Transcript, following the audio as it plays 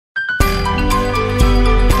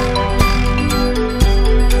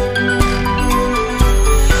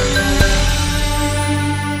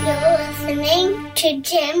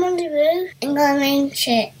jam on the roof and go in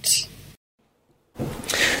church.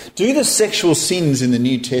 Do the sexual sins in the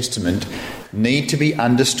New Testament need to be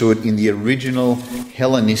understood in the original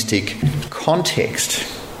Hellenistic context?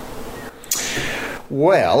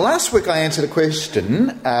 Well, last week I answered a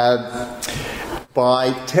question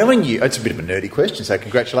by telling you... It's a bit of a nerdy question, so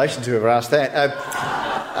congratulations to whoever asked that.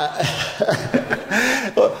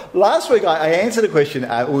 Last week I answered a question.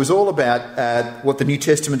 It was all about what the New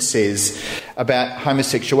Testament says about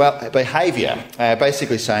homosexual behaviour,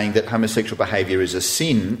 basically saying that homosexual behaviour is a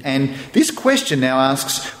sin. And this question now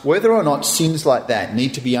asks whether or not sins like that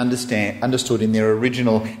need to be understood in their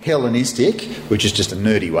original Hellenistic, which is just a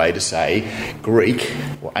nerdy way to say Greek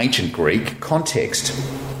or ancient Greek context.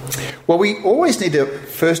 Well, we always need to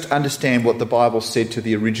first understand what the Bible said to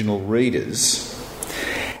the original readers,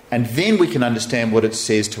 and then we can understand what it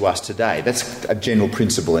says to us today. That's a general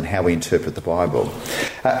principle in how we interpret the Bible.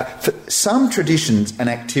 For some traditions and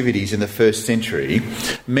activities in the first century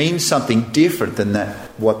mean something different than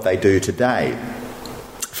what they do today.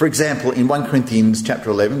 For example, in 1 Corinthians chapter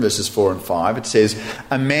 11, verses 4 and 5, it says,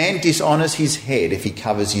 "A man dishonours his head if he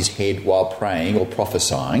covers his head while praying or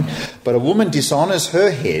prophesying, but a woman dishonours her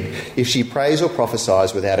head if she prays or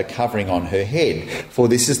prophesies without a covering on her head, for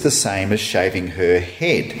this is the same as shaving her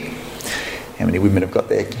head." How many women have got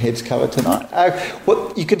their heads covered tonight?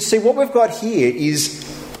 Well, you can see what we've got here is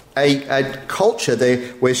a culture there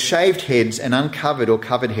where shaved heads and uncovered or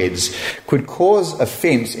covered heads could cause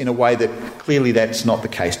offence in a way that clearly that's not the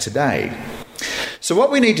case today. So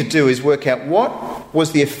what we need to do is work out what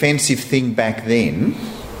was the offensive thing back then,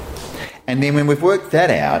 and then when we've worked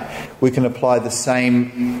that out, we can apply the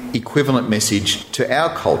same equivalent message to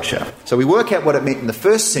our culture. So we work out what it meant in the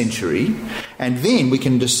first century, and then we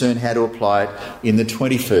can discern how to apply it in the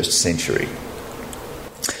 21st century.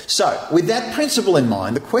 So, with that principle in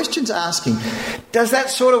mind, the question's asking, does that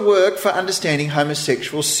sort of work for understanding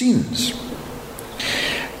homosexual sins?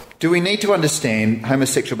 Do we need to understand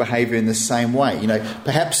homosexual behaviour in the same way? You know,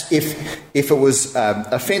 perhaps if it was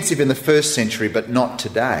offensive in the first century but not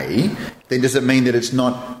today, then does it mean that it's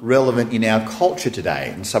not relevant in our culture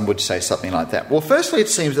today? And some would say something like that. Well, firstly, it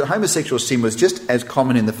seems that homosexual sin was just as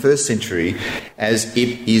common in the first century as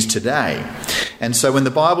it is today. And so when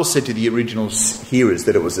the Bible said to the original hearers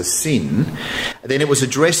that it was a sin, then it was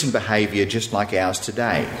addressing behaviour just like ours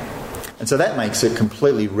today. And so that makes it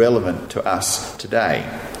completely relevant to us today.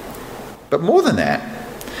 But more than that,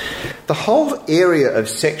 the whole area of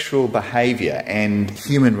sexual behaviour and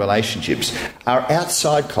human relationships are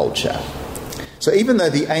outside culture. So even though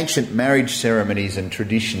the ancient marriage ceremonies and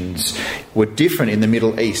traditions were different in the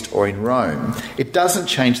Middle East or in Rome, it doesn't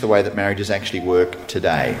change the way that marriages actually work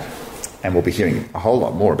today. And we'll be hearing a whole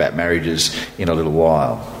lot more about marriages in a little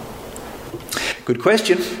while. Good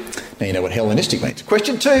question. Now you know what Hellenistic means.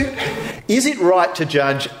 Question 2, is it right to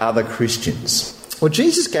judge other Christians? Well,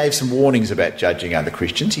 Jesus gave some warnings about judging other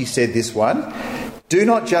Christians. He said this one, "Do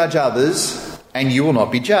not judge others and you will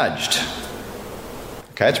not be judged."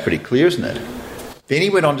 Okay, it's pretty clear, isn't it? Then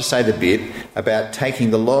he went on to say the bit about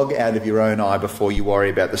taking the log out of your own eye before you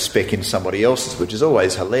worry about the speck in somebody else's, which is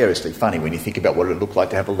always hilariously funny when you think about what it would look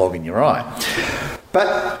like to have a log in your eye.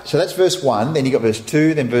 But, so that's verse 1, then you got verse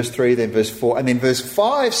 2, then verse 3, then verse 4, and then verse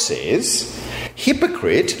 5 says,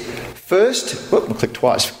 "Hypocrite, first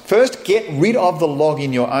get rid of the log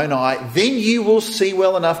in your own eye, then you will see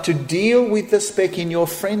well enough to deal with the speck in your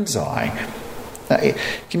friend's eye." Now,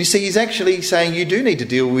 can you see he's actually saying you do need to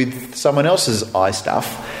deal with someone else's eye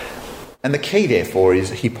stuff? And the key, therefore, is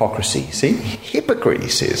hypocrisy. See? Hypocrite, he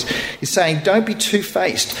says. He's saying don't be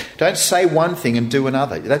two-faced. Don't say one thing and do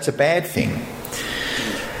another. That's a bad thing.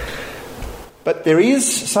 But there is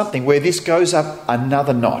something where this goes up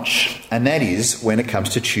another notch, and that is when it comes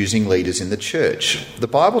to choosing leaders in the church. The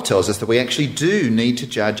Bible tells us that we actually do need to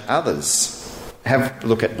judge others. Have a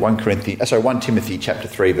look at 1 Timothy chapter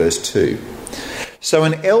 3, verse 2. "So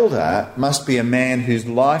an elder must be a man whose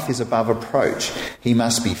life is above reproach. He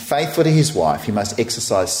must be faithful to his wife. He must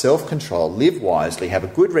exercise self-control, live wisely, have a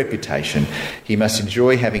good reputation. He must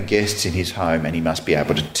enjoy having guests in his home, and he must be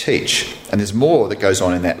able to teach." And there's more that goes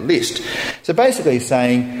on in that list. So basically he's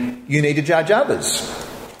saying you need to judge others.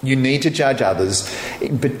 You need to judge others,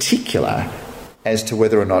 in particular as to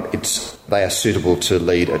whether or not they are suitable to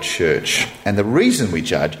lead a church. And the reason we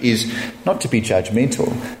judge is not to be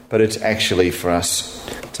judgmental, but it's actually for us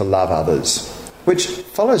to love others. Which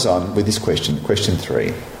follows on with this question, question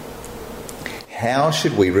 3. How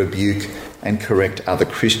should we rebuke and correct other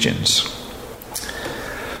Christians?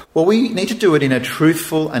 Well, we need to do it in a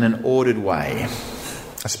truthful and an ordered way,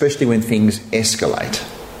 especially when things escalate.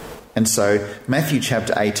 And so Matthew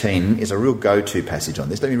chapter 18 is a real go-to passage on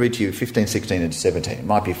this. Let me read to you 15, 16 and 17. It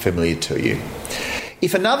might be familiar to you.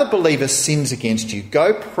 If another believer sins against you,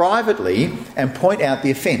 go privately and point out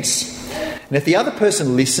the offence. And if the other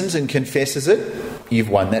person listens and confesses it, you've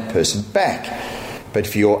won that person back. But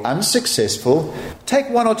if you're unsuccessful, take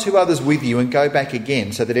one or two others with you and go back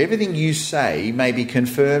again, so that everything you say may be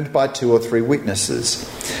confirmed by 2 or 3 witnesses.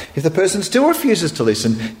 If the person still refuses to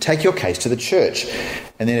listen, take your case to the church.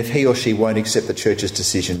 And then if he or she won't accept the church's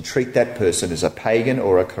decision, treat that person as a pagan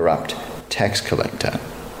or a corrupt tax collector.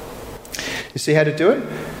 You see how to do it?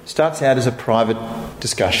 Starts out as a private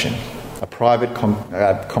discussion, a private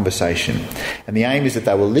conversation. And the aim is that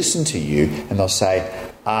they will listen to you and they'll say,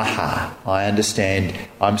 aha, I understand,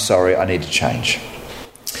 I'm sorry, I need to change.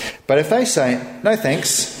 But if they say, no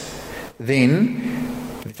thanks,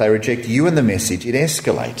 then if they reject you and the message, it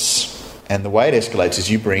escalates. And the way it escalates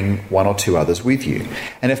is you bring 1 or 2 others with you.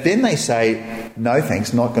 And if then they say, no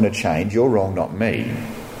thanks, not going to change, you're wrong, not me,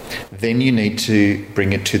 then you need to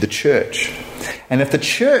bring it to the church. And if the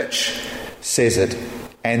church says it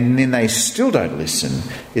and then they still don't listen,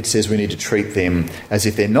 it says we need to treat them as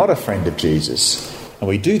if they're not a friend of Jesus. And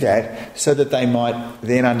we do that so that they might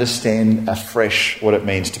then understand afresh what it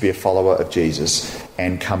means to be a follower of Jesus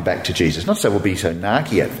and come back to Jesus. Not so we'll be so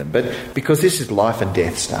narky at them, but because this is life and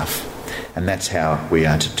death stuff. And that's how we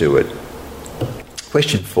are to do it.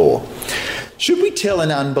 Question 4. Should we tell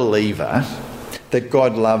an unbeliever that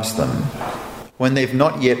God loves them when they've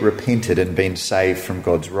not yet repented and been saved from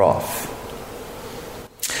God's wrath?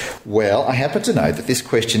 Well, I happen to know that this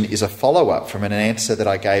question is a follow-up from an answer that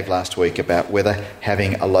I gave last week about whether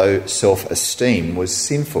having a low self-esteem was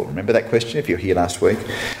sinful. Remember that question if you were here last week?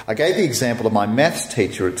 I gave the example of my maths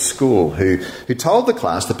teacher at school who told the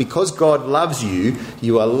class that because God loves you,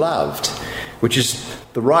 you are loved, which is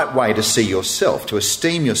the right way to see yourself, to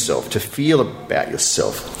esteem yourself, to feel about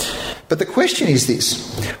yourself. But the question is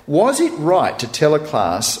this: was it right to tell a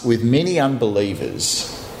class with many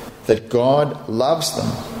unbelievers that God loves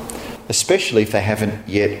them, especially if they haven't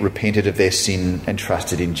yet repented of their sin and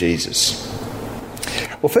trusted in Jesus?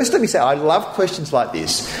 Well, first let me say I love questions like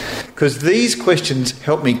this because these questions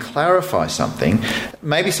help me clarify something,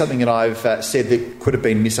 maybe something that I've said that could have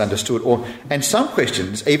been misunderstood, and some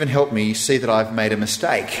questions even help me see that I've made a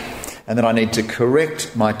mistake and that I need to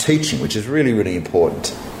correct my teaching, which is really, really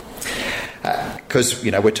important. Because,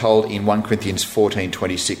 we're told in 1 Corinthians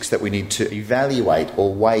 14:26 that we need to evaluate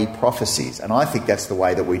or weigh prophecies. And I think that's the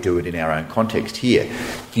way that we do it in our own context here.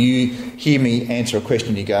 You hear me answer a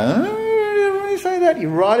question, you go, didn't really say that. You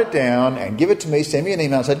write it down and give it to me, send me an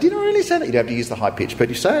email and say, didn't really say that. You don't have to use the high pitch, but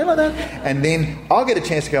you say it like that. And then I'll get a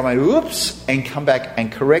chance to go, whoops, and come back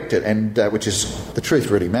and correct it, and which is the truth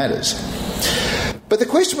really matters. But the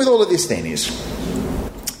question with all of this then is,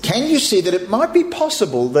 can you see that it might be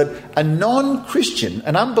possible that a non-Christian,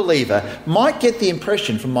 an unbeliever, might get the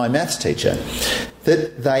impression from my maths teacher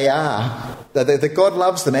that that God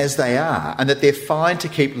loves them as they are and that they're fine to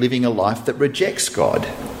keep living a life that rejects God?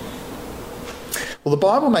 Well, the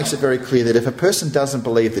Bible makes it very clear that if a person doesn't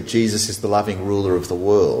believe that Jesus is the loving ruler of the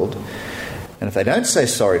world, and if they don't say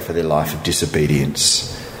sorry for their life of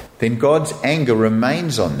disobedience, then God's anger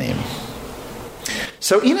remains on them.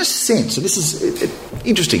 So in a sense, and this is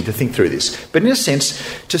interesting to think through this, but in a sense,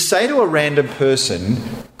 to say to a random person,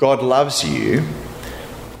 God loves you,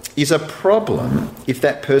 is a problem if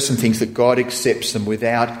that person thinks that God accepts them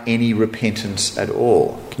without any repentance at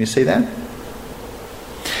all. Can you see that?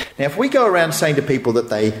 Now, if we go around saying to people that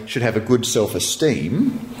they should have a good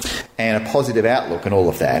self-esteem and a positive outlook and all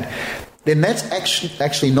of that, then that's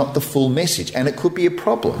actually not the full message, and it could be a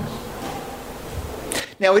problem.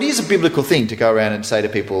 Now, it is a biblical thing to go around and say to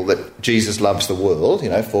people that Jesus loves the world,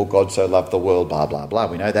 for God so loved the world, blah, blah, blah.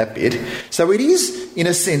 We know that bit. So it is, in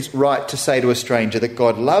a sense, right to say to a stranger that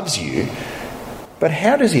God loves you, but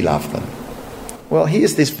how does he love them? Well,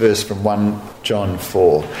 here's this verse from 1 John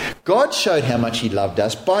 4. God showed how much he loved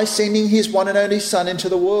us by sending his one and only Son into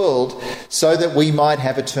the world so that we might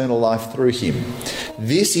have eternal life through him.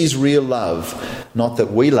 This is real love, not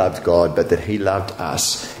that we loved God, but that he loved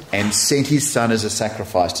us and sent his Son as a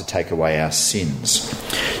sacrifice to take away our sins.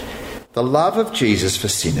 The love of Jesus for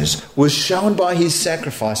sinners was shown by his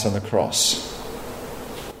sacrifice on the cross.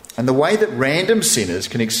 And the way that random sinners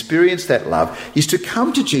can experience that love is to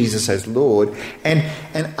come to Jesus as Lord and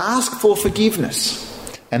ask for forgiveness.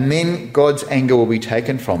 And then God's anger will be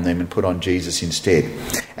taken from them and put on Jesus instead.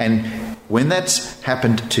 And when that's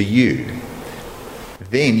happened to you,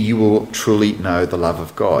 then you will truly know the love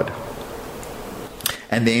of God.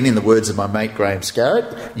 And then, in the words of my mate Graham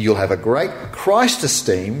Scarrett, you'll have a great Christ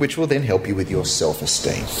esteem, which will then help you with your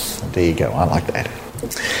self-esteem. There you go. I like that.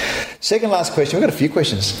 Second last question. We've got a few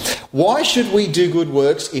questions. Why should we do good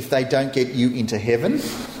works if they don't get you into heaven?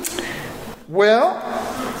 Well,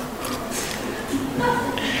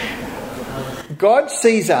 God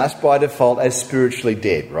sees us by default as spiritually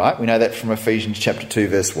dead, right? We know that from Ephesians chapter 2,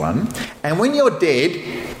 verse 1. And when you're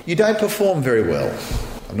dead, you don't perform very well.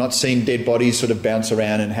 I've not seen dead bodies sort of bounce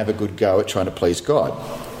around and have a good go at trying to please God.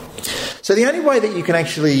 So the only way that you can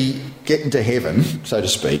actually get into heaven, so to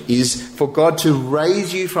speak, is for God to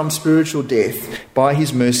raise you from spiritual death by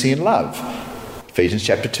his mercy and love. Ephesians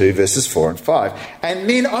chapter 2, verses 4 and 5. And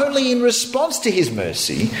then only in response to his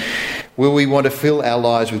mercy will we want to fill our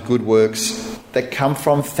lives with good works that come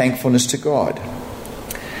from thankfulness to God.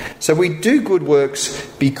 So we do good works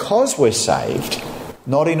because we're saved,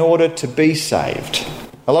 not in order to be saved.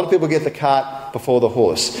 A lot of people get the cart before the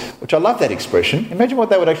horse, which I love that expression. Imagine what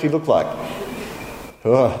that would actually look like.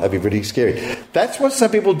 Oh, that'd be pretty scary. That's what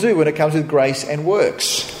some people do when it comes with grace and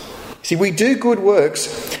works. See, we do good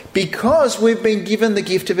works because we've been given the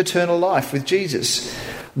gift of eternal life with Jesus,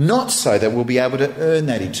 not so that we'll be able to earn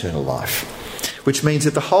that eternal life, which means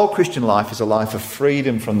that the whole Christian life is a life of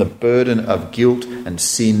freedom from the burden of guilt and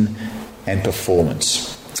sin and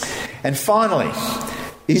performance. And finally,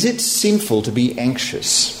 is it sinful to be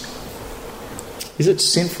anxious? Is it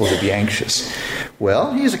sinful to be anxious?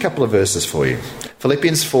 Well, here's a couple of verses for you.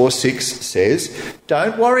 Philippians 4:6 says,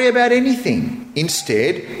 "Don't worry about anything.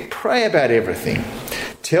 Instead, pray about everything.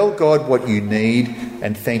 Tell God what you need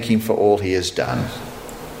and thank him for all he has done."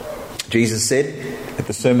 Jesus said at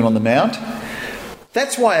the Sermon on the Mount,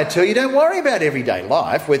 "That's why I tell you, don't worry about everyday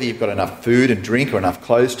life, whether you've got enough food and drink or enough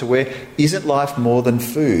clothes to wear. Isn't life more than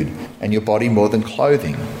food and your body more than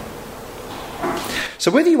clothing?"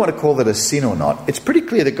 So whether you want to call that a sin or not, it's pretty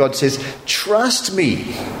clear that God says, trust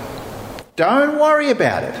me. Don't worry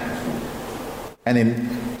about it. And then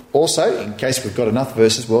also, in case we've got enough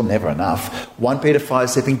verses, well, never enough, 1 Peter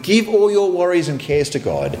 5:7, give all your worries and cares to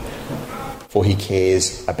God, for he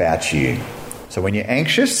cares about you. So when you're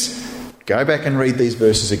anxious, go back and read these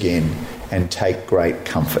verses again and take great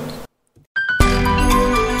comfort.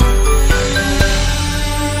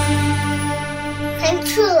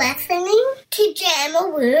 Thanks for listening to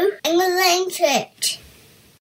Jamaloo and the Lane Trip.